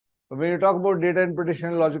But when you talk about data interpretation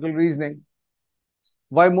and logical reasoning,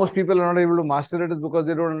 why most people are not able to master it is because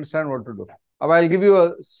they don't understand what to do. I'll give you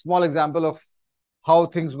a small example of how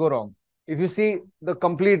things go wrong. If you see the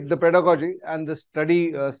pedagogy and the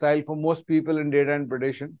study style for most people in data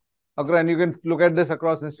interpretation, and you can look at this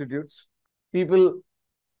across institutes, people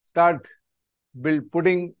start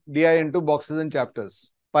putting DI into boxes and chapters.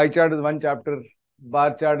 Pie chart is one chapter,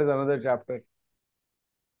 bar chart is another chapter,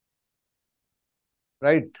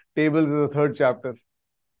 right? Tables is the third chapter.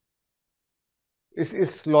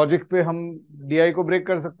 इस logic पे हम DI को break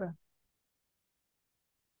कर सकते हैं?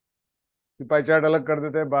 Pie chart अलग कर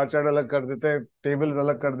देते हैं, बार चार्ट अलग कर देते हैं, टेबल्स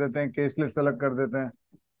अलग कर देते हैं, केस लिस्ट अलग कर देते हैं,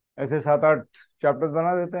 ऐसे 7-8 चैप्टर्स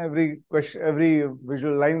बना देते हैं. एवरी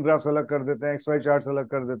विजुअल लाइन ग्राफ्स अलग कर देते हैं, XY चार्ट्स अलग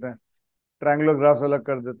कर देते हैं, ट्रायंगुलर ग्राफ्स अलग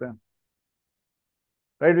कर देते हैं.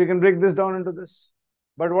 Right? We can break this down into this.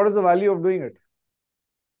 But what is the value of doing it?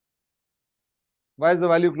 Why is the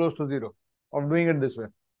value close to 0 of doing it this way?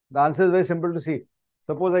 The answer is very simple to see.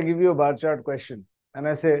 Suppose I give you a bar chart question and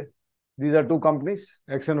I say, these are two companies,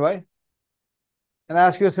 X and Y. And I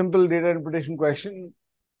ask you a simple data interpretation question.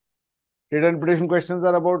 Data interpretation questions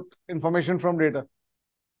are about information from data.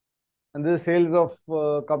 And this is sales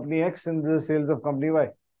of company X and this is sales of company Y.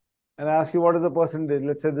 And I ask you what is the percentage.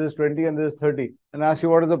 Let's say this is 20 and this is 30. And I ask you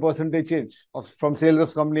what is the percentage change from sales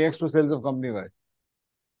of company X to sales of company Y.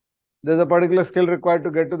 There's a particular skill required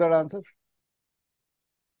to get to that answer.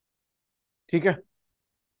 Okay?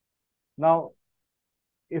 Now,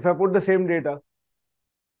 if I put the same data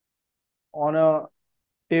on a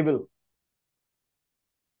table,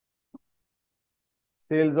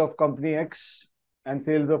 sales of company X and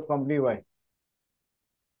sales of company Y,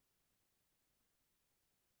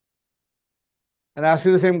 and ask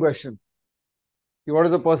you the same question, what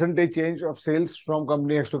is the percentage change of sales from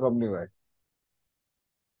company X to company Y?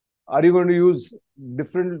 Are you going to use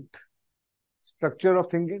different structure of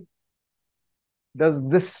thinking? Does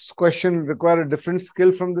this question require a different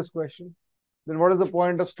skill from this question? Then what is the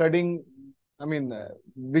point of studying? I mean,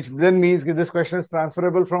 which then means that this question is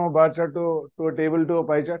transferable from a bar chart to a table to a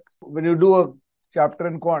pie chart. When you do a chapter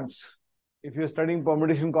in quants, if you're studying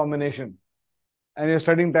permutation combination and you're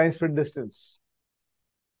studying time, speed, distance,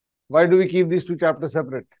 why do we keep these two chapters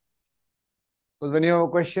separate? Because when you have a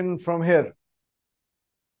question from here,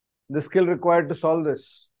 the skill required to solve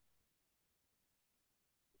this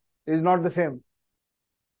is not the same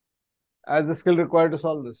as the skill required to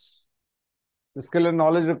solve this. The skill and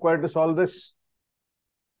knowledge required to solve this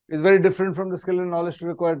is very different from the skill and knowledge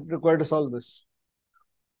required to solve this.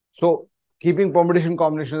 So, keeping permutation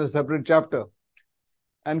combination as a separate chapter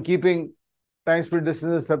and keeping time, speed,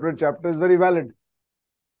 distance as a separate chapter is very valid.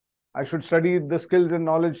 I should study the skills and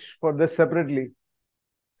knowledge for this separately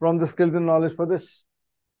from the skills and knowledge for this.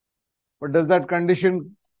 But does that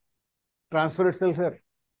condition transfer itself here?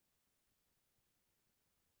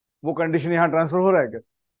 वो condition यहाँ transfer हो रहा है क्या?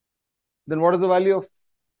 Then what is the value of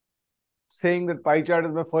saying that pie chart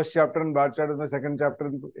is my first chapter and bar chart is my second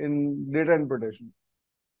chapter in data interpretation?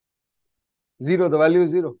 0. The value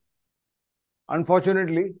is 0.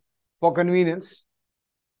 Unfortunately, for convenience,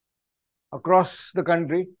 across the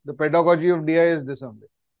country, the pedagogy of DI is this only.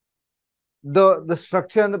 The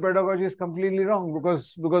structure and the pedagogy is completely wrong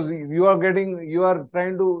because you are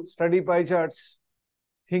trying to study pie charts,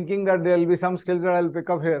 thinking that there will be some skills that I'll pick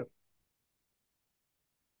up here,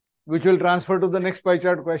 which will transfer to the next pie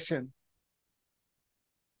chart question,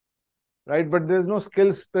 right? But there's no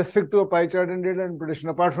skill specific to a pie chart in data interpretation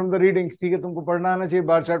apart from the reading. ठीक है, तुमको पढ़ना आना चाहिए,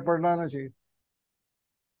 bar chart पढ़ना आना चाहिए.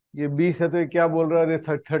 ये 20 है तो ये क्या बोल रहा है,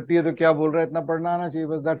 30 है तो क्या बोल रहा है, इतना पढ़ना आना चाहिए,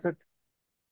 बस that's it.